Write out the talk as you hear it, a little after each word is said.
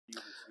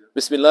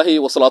Bismillahi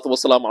wa salatu wa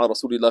salam ala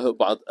rasulillah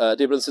wa ba'd.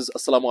 Dear brothers and sisters,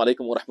 assalamu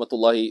alaikum wa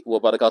rahmatullahi wa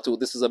barakatuh.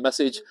 This is a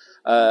message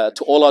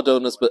to all our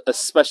donors, but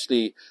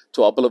especially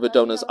to our beloved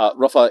donors at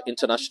Rafa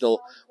International,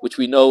 which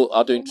we know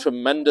are doing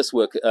tremendous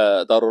work,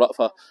 Darul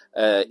Rafa,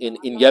 in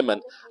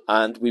Yemen.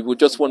 And we would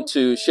just want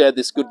to share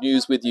this good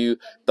news with you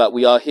that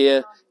we are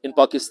here in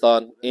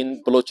Pakistan,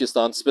 in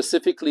Balochistan,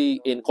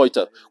 specifically in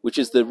Quetta, which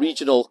is the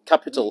regional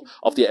capital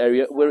of the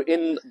area. We're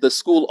in the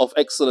School of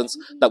Excellence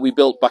that we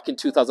built back in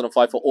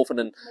 2005 for orphan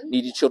and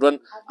needy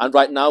children. And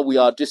right now we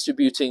are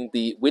distributing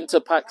the winter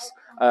packs.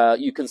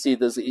 You can see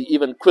there's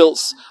even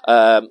quilts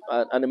and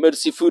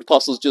emergency food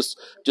parcels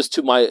just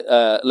to my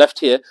left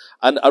here.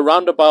 And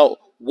around about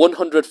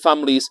 100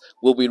 families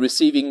will be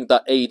receiving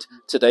that aid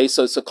today.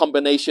 So it's a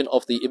combination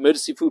of the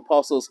emergency food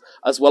parcels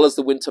as well as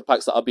the winter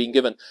packs that are being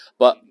given.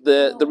 But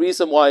the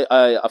reason why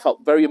I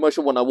felt very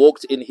emotional when I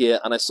walked in here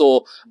and I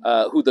saw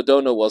who the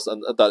donor was,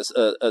 and that's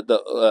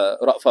the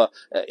Rafa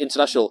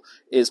International,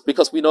 is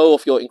because we know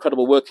of your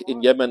incredible work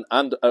in Yemen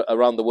and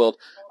around the world.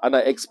 And I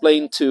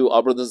explained to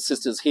our brothers and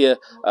sisters here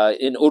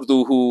in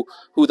Urdu,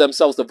 who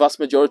themselves, the vast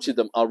majority of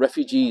them, are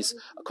refugees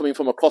coming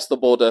from across the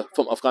border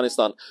from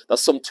Afghanistan.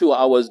 That's some 2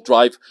 hours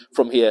drive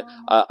from here.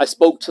 I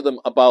spoke to them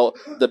about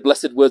the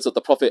blessed words of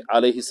the Prophet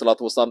alayhi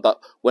salatu wasalam, that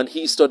when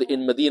he stood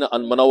in Medina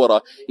and Munawwara,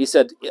 he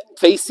said,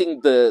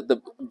 facing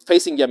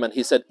facing Yemen,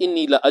 he said,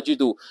 "Inni la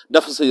ajidu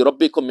nafsi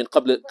rabbikum min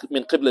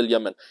qibl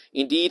al-Yemen."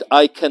 Indeed,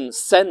 I can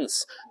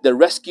sense the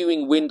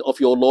rescuing wind of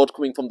your Lord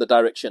coming from the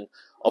direction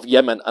of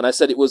Yemen. And I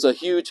said it was a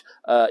huge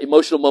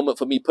emotional moment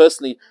for me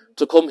personally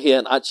to come here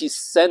and actually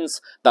sense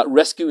that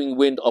rescuing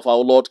wind of our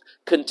Lord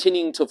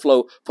continuing to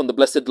flow from the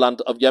blessed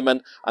land of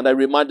Yemen. And I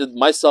reminded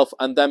myself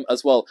and them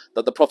as well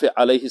that the Prophet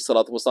alayhi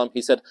salatu wasalam,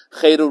 he said,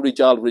 "Khairu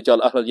rijal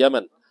ahl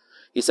Yemen."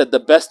 He said the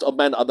best of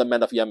men are the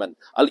men of Yemen.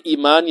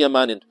 Al-Iman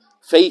Yamanin.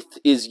 Faith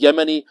is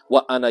Yemeni,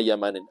 wa ana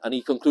Yemanin. And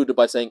he concluded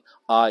by saying,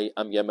 I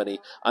am Yemeni.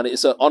 And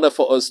it's an honor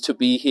for us to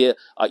be here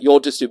at your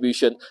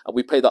distribution. And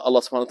we pray that Allah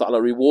subhanahu wa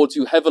ta'ala rewards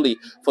you heavily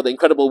for the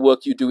incredible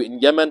work you do in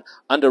Yemen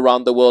and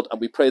around the world. And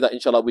we pray that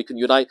inshallah we can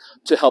unite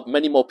to help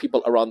many more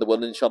people around the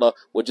world. Inshallah,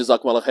 wa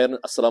jazakum Allah khairan.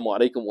 Assalamu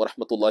alaikum wa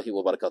rahmatullahi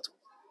wa barakatuh.